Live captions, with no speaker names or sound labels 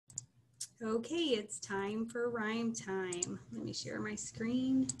Okay, it's time for rhyme time. Let me share my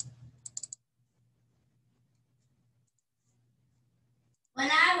screen. When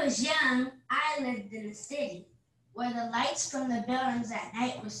I was young, I lived in a city where the lights from the buildings at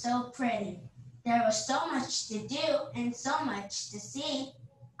night were so pretty. There was so much to do and so much to see.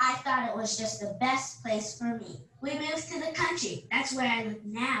 I thought it was just the best place for me. We moved to the country. That's where I live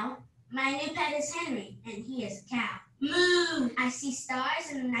now. My new pet is Henry, and he is a cow. Moo! I see stars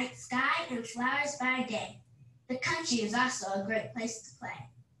in the night sky and flowers by day. The country is also a great place to play.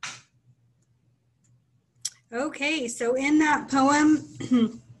 Okay, so in that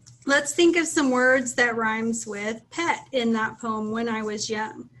poem, let's think of some words that rhymes with pet in that poem, When I Was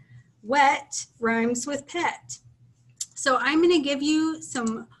Young. Wet rhymes with pet. So I'm going to give you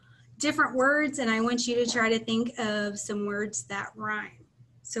some different words, and I want you to try to think of some words that rhyme.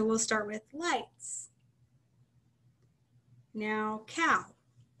 So we'll start with lights. Now, cow.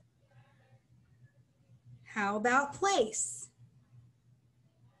 How about place?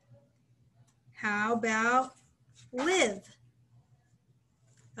 How about live?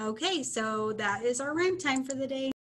 Okay, so that is our rhyme time for the day.